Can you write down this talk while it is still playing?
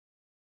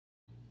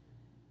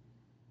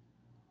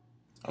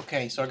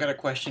Okay, so I got a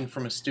question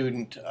from a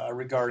student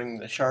regarding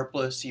the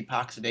Sharpless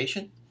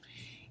Epoxidation,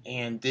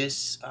 and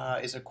this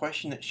is a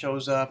question that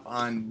shows up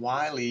on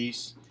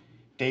Wiley's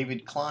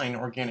David Klein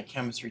Organic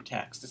Chemistry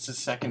text. This is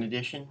second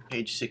edition,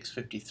 page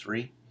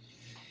 653.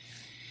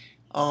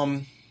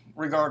 Um,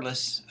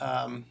 Regardless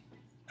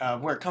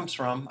where it comes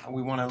from,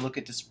 we want to look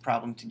at this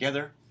problem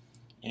together,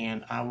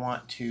 and I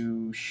want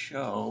to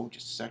show,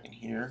 just a second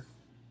here,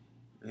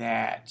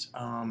 that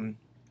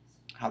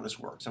how this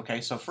works.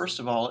 Okay, so first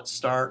of all, let's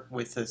start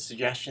with the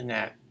suggestion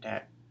that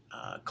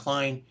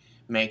Klein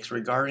makes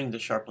regarding the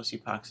Sharpless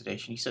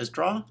epoxidation. He says,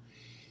 draw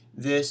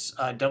this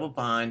double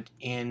bond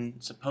in,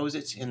 suppose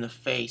it's in the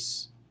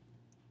face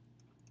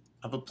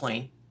of a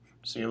plane.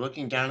 So you're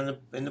looking down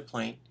in the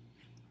plane,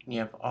 and you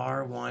have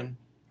R1,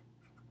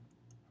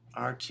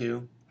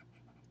 R2,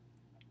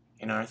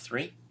 and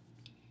R3.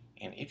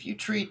 And if you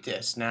treat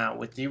this now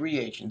with the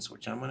reagents,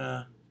 which I'm going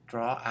to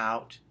draw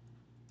out,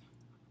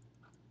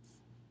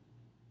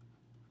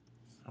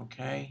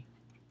 okay,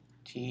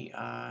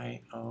 TiOCH,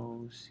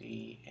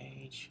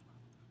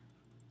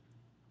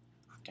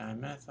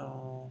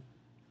 dimethyl,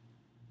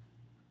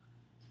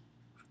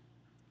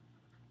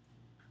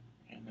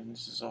 and then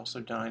this is also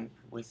done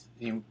with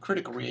the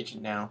critical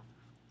reagent now,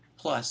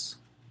 plus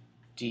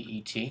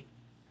DET.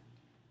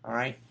 All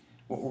right,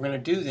 what we're going to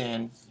do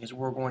then is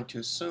we're going to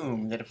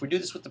assume that if we do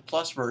this with the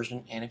plus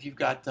version, and if you've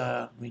got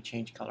the, let me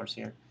change colors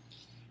here, if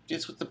you do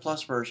this with the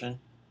plus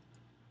version,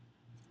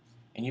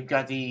 and you've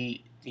got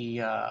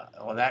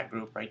well, that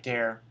group right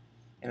there,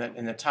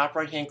 in the top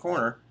right hand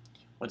corner,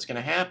 what's going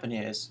to happen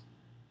is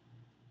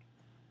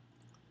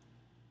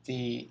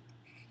the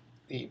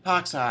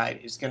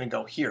epoxide is going to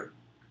go here.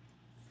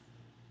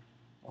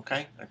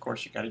 Okay, and of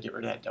course you've got to get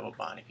rid of that double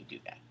bond if you do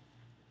that.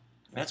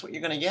 And that's what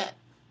you're going to get.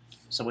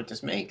 So what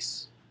this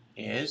makes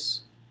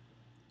is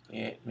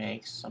it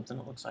makes something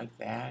that looks like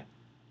that.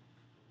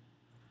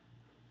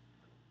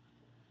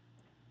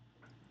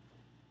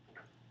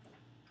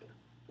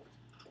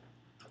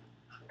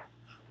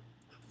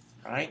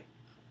 Right?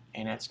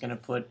 And that's going to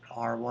put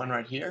R1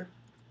 right here.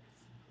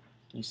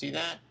 Can you see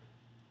that?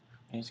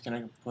 And it's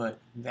going to put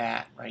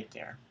that right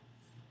there.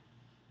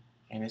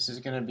 And this is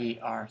going to be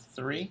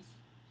R3.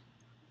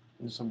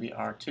 This will be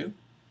R2.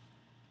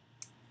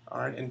 All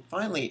right, and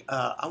finally,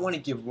 I want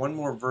to give one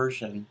more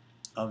version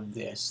of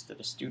this that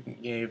a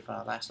student gave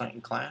last night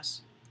in class,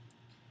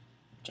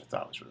 which I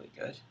thought was really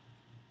good.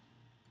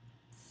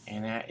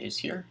 And that is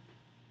here.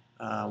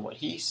 What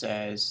he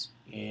says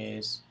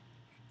is,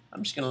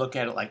 I'm just going to look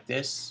at it like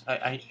this.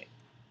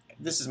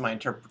 This is my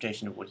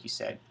interpretation of what he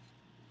said.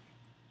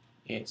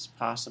 It's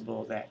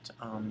possible that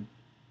I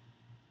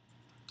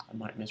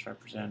might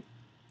misrepresent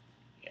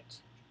it.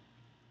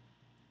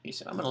 He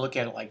said, I'm going to look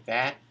at it like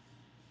that.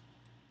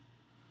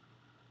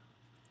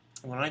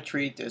 When I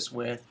treat this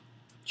with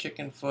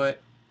chicken foot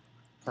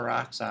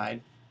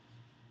peroxide,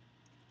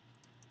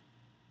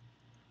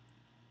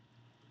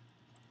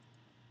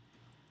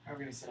 How are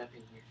we going to set up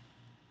in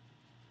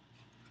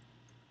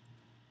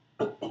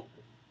here?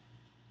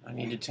 I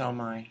need to tell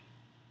my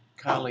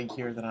colleague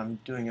here that I'm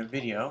doing a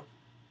video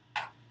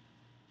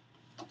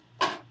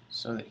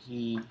so that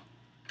he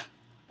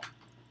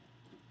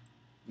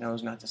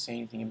knows not to say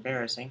anything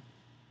embarrassing.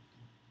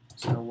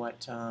 So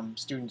what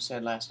student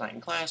said last night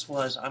in class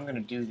was, I'm going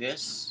to do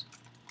this.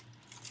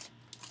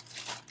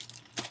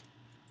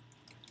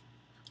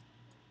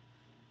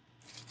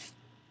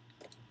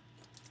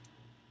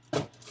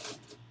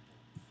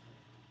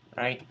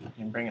 Right?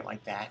 And bring it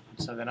like that.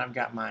 So then I've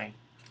got my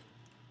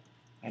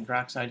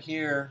hydroxide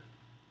here,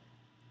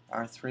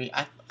 R3.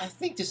 I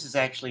think this is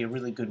actually a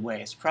really good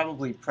way. It's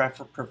probably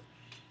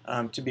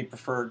to be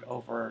preferred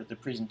over the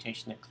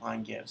presentation that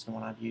Klein gives, the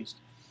one I've used,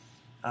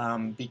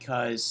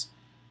 because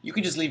you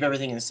can just leave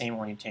everything in the same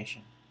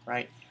orientation,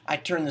 right? I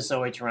turn this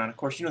OH around. Of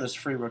course, you know there's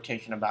free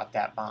rotation about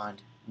that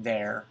bond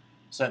there,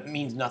 so it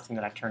means nothing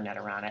that I turn that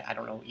around. I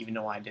don't even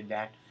know why I did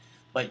that.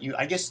 But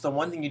I guess the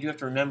one thing you do have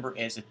to remember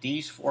is that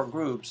these four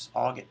groups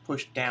all get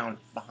pushed down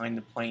behind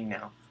the plane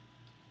now.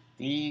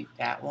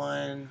 That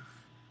one,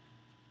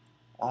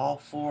 all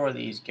four of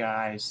these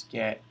guys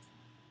get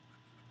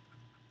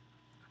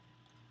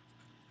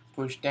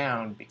pushed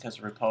down because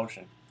of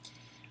repulsion.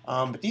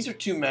 But these are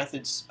two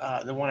methods.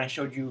 The one I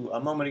showed you a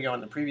moment ago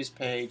on the previous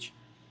page,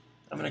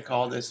 I'm going to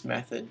call this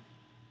method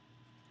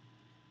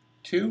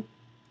 2,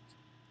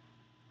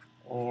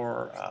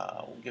 or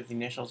we'll give the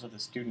initials of the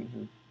student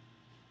who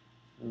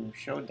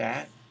showed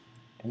that.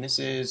 And this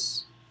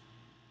is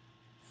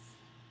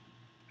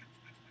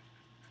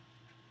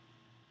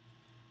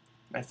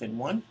method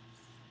 1.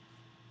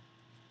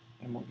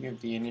 And we'll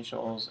give the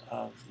initials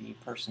of the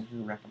person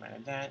who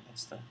recommended that.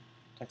 That's the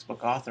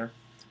textbook author.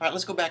 All right,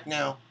 let's go back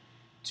now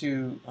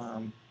to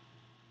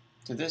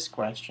this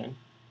question.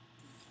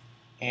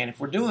 And if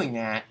we're doing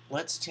that,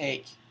 let's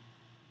take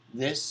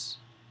this,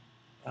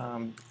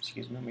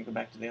 excuse me, let me go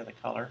back to the other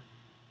color.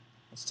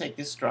 Let's take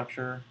this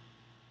structure,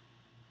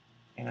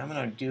 and I'm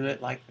going to do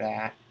it like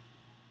that.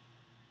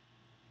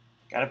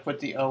 Got to put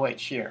the OH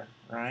here,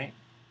 right?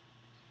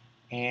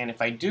 And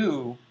if I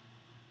do,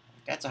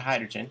 like That's a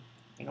hydrogen.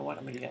 You know what?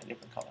 I'm going to do that in a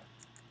different color.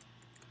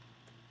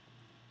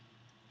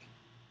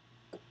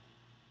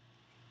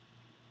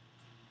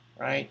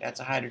 Right? That's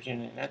a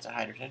hydrogen, and that's a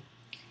hydrogen.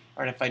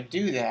 All right, if I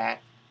do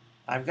that,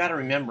 I've got to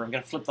remember, I'm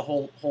going to flip the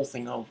whole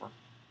thing over.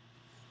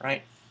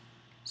 Right?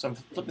 So I'm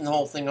flipping the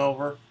whole thing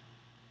over.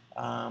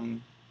 That's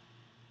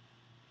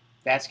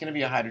going to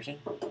be a hydrogen.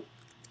 How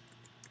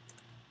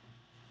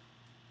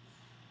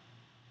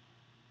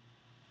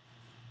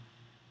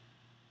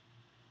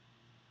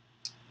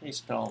do you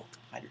spell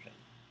hydrogen?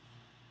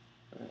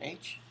 With an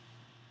H?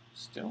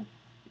 Still? I'm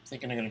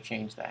thinking I'm going to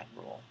change that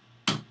rule.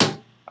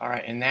 All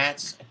right, and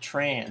that's a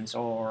trans,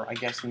 or I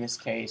guess in this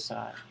case,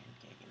 an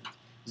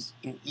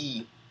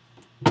E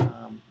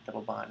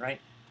double bond, right?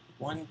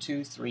 1,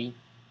 2, 3,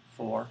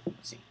 4.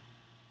 Let's see.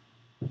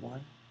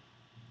 1,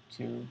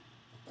 2,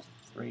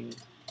 3,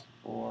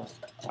 4,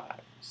 5,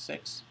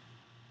 6.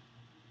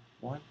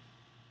 1,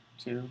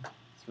 2,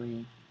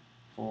 3,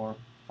 4,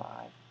 5,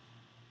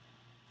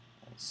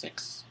 and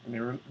 6.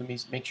 Let me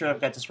make sure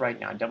I've got this right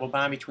now. Double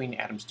bond between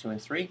atoms 2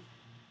 and 3.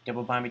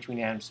 Double bond between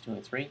atoms 2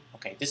 and 3.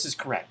 Okay, this is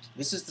correct.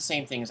 This is the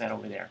same thing as that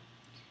over there.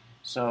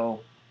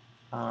 So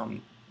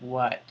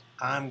what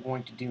I'm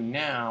going to do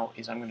now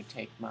is I'm going to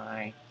take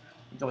my,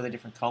 go with a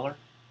different color.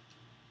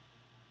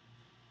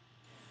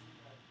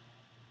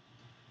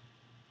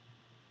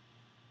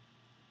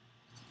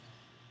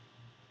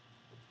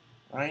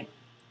 Right?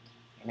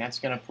 And that's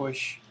going to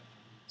push,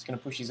 it's going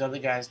to push these other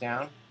guys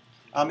down.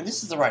 And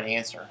this is the right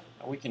answer.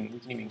 We can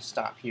even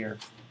stop here.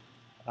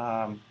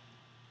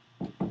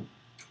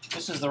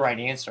 This is the right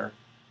answer.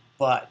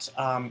 But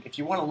if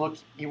you want to look,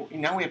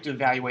 now we have to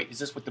evaluate, is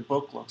this what the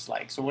book looks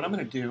like? So what I'm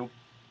going to do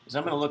is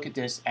I'm going to look at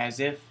this as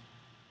if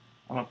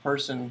I'm a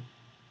person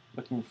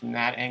looking from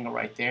that angle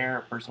right there,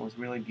 a person with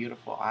really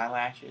beautiful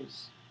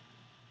eyelashes.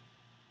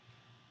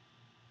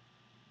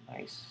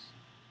 Nice,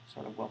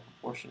 sort of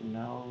well-proportioned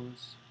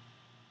nose.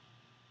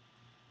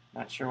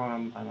 Not sure why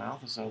my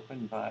mouth is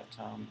open, but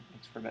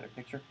makes for a better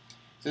picture.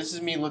 So this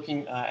is me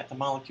looking at the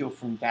molecule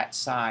from that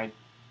side.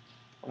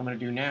 What I'm going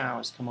to do now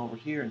is come over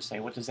here and say,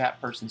 what does that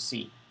person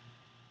see?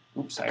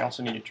 Oops, I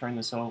also need to turn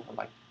this over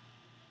like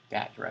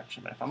that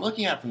direction. But if I'm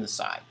looking at it from the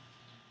side,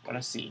 what I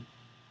see,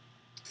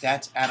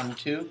 that's atom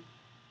 2,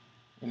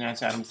 and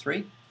that's atom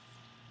 3.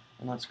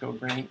 And let's go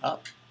green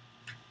up.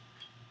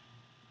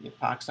 The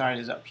epoxide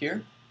is up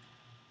here.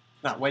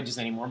 It's not wedges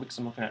anymore because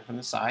I'm looking at it from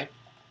the side.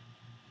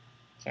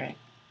 Okay.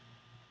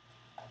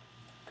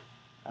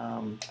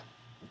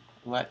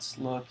 Let's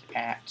look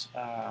at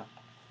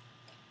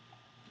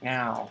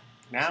now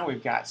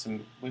we've got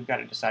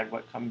to decide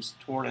what comes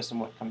toward us and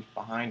what comes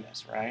behind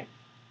us, right?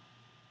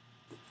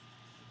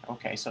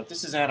 Okay, so if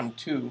this is atom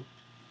 2,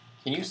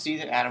 can you see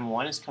that atom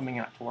 1 is coming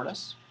out toward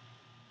us?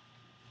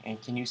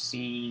 And can you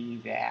see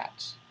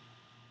that,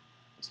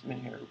 just a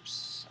minute here,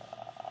 oops,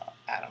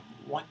 atom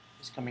 1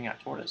 is coming out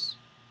toward us?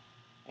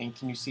 And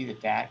can you see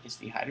that that is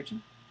the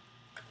hydrogen,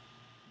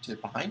 which is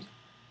behind?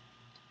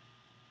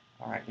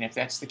 All right, and if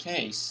that's the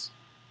case,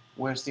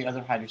 where's the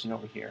other hydrogen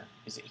over here?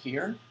 Is it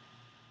here,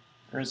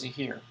 or is it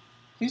here?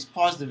 Please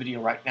pause the video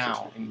right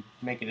now and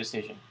make a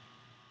decision.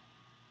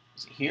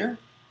 Is it here,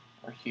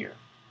 or here?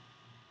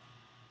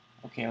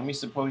 Okay, let me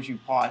suppose you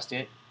paused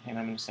it, and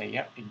I'm going to say,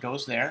 yep, it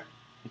goes there,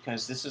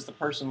 because this is the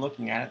person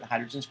looking at it. The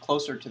hydrogen's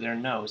closer to their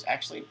nose,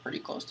 actually pretty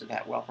close to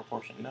that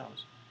well-proportioned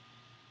nose.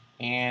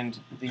 And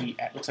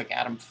it looks like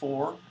atom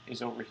 4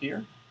 is over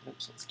here.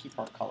 Oops, let's keep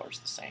our colors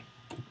the same.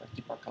 Let's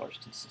keep our colors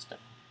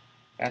consistent.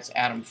 That's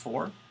atom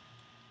 4.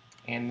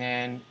 And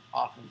then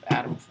off of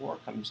atom 4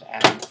 comes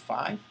atom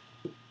 5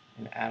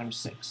 and atom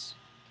 6.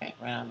 Okay,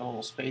 right on the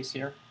little space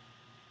here.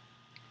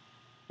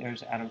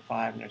 There's atom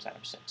 5 and there's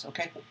atom 6.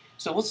 Okay,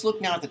 so let's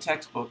look now at the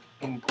textbook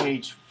in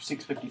page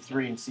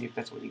 653 and see if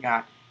that's what you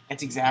got.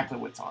 That's exactly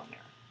what's on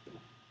there.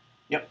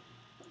 Yep,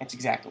 that's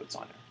exactly what's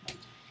on there.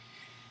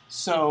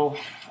 So,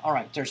 all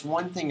right, there's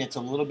one thing that's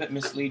a little bit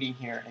misleading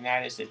here, and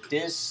that is that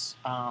this,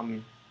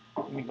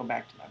 let me go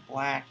back to my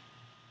black.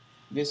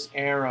 This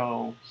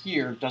arrow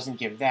here doesn't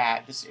give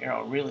that. This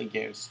arrow really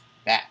gives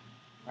that,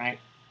 right?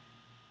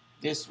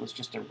 This was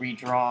just a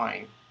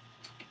redrawing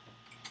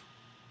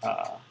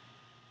of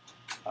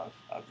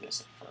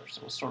this at first.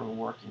 It was sort of a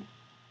work in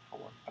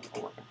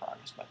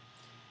progress. But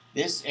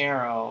this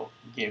arrow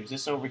gives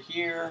this over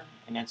here,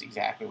 and that's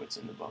exactly what's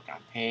in the book on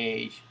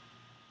page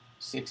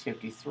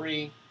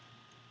 653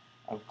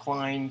 of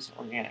Klein's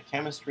Organic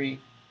Chemistry,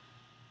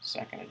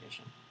 2nd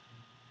edition.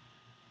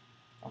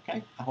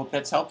 Okay, I hope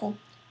that's helpful.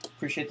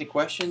 Appreciate the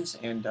questions,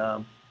 and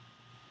I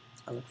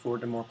look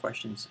forward to more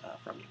questions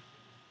from you.